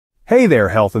Hey there,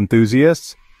 health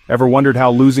enthusiasts! Ever wondered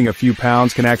how losing a few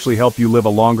pounds can actually help you live a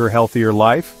longer, healthier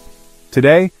life?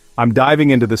 Today, I'm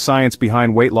diving into the science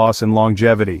behind weight loss and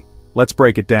longevity. Let's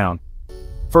break it down.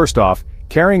 First off,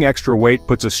 carrying extra weight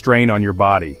puts a strain on your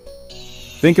body.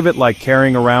 Think of it like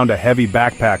carrying around a heavy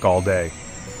backpack all day.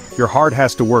 Your heart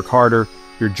has to work harder,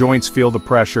 your joints feel the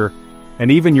pressure,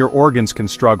 and even your organs can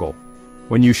struggle.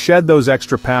 When you shed those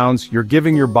extra pounds, you're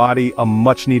giving your body a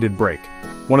much-needed break.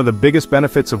 One of the biggest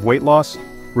benefits of weight loss?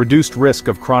 Reduced risk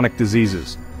of chronic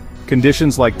diseases.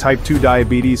 Conditions like type 2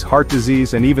 diabetes, heart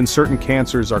disease, and even certain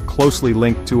cancers are closely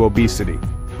linked to obesity.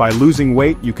 By losing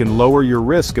weight, you can lower your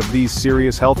risk of these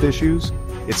serious health issues.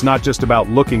 It's not just about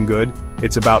looking good,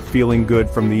 it's about feeling good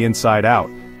from the inside out.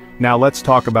 Now let's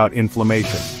talk about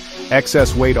inflammation.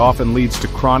 Excess weight often leads to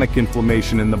chronic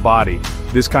inflammation in the body.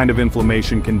 This kind of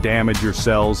inflammation can damage your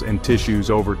cells and tissues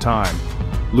over time.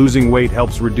 Losing weight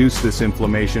helps reduce this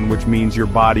inflammation, which means your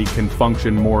body can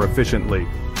function more efficiently.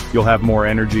 You'll have more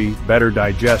energy, better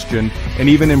digestion, and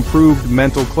even improved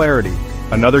mental clarity.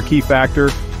 Another key factor: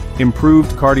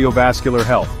 improved cardiovascular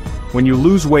health. When you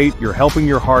lose weight, you're helping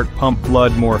your heart pump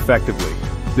blood more effectively.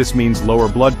 This means lower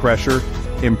blood pressure,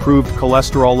 improved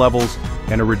cholesterol levels,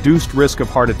 and a reduced risk of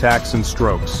heart attacks and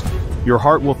strokes. Your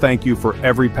heart will thank you for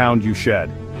every pound you shed.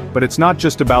 But it's not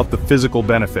just about the physical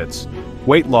benefits.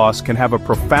 Weight loss can have a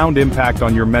profound impact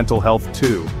on your mental health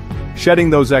too. Shedding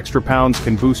those extra pounds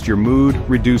can boost your mood,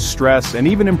 reduce stress, and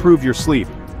even improve your sleep.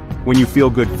 When you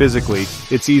feel good physically,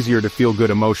 it's easier to feel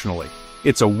good emotionally.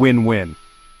 It's a win-win.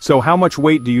 So how much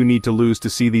weight do you need to lose to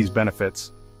see these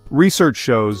benefits? Research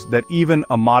shows that even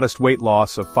a modest weight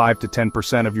loss of 5 to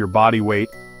 10% of your body weight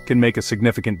can make a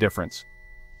significant difference.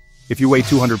 If you weigh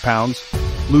 200 pounds,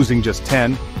 losing just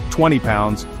 10, 20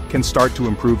 pounds can start to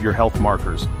improve your health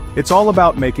markers. It's all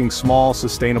about making small,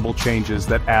 sustainable changes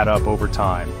that add up over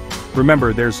time.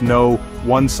 Remember, there's no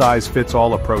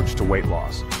one-size-fits-all approach to weight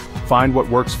loss. Find what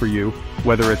works for you,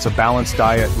 whether it's a balanced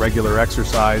diet, regular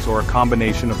exercise, or a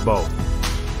combination of both.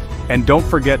 And don't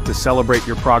forget to celebrate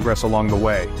your progress along the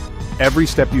way. Every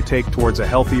step you take towards a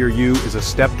healthier you is a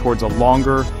step towards a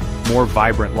longer, more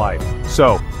vibrant life.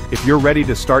 So, if you're ready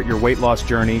to start your weight loss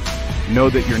journey, know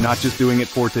that you're not just doing it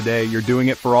for today, you're doing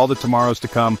it for all the tomorrows to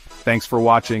come. Thanks for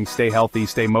watching, stay healthy,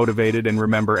 stay motivated, and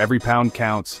remember, every pound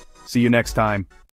counts. See you next time.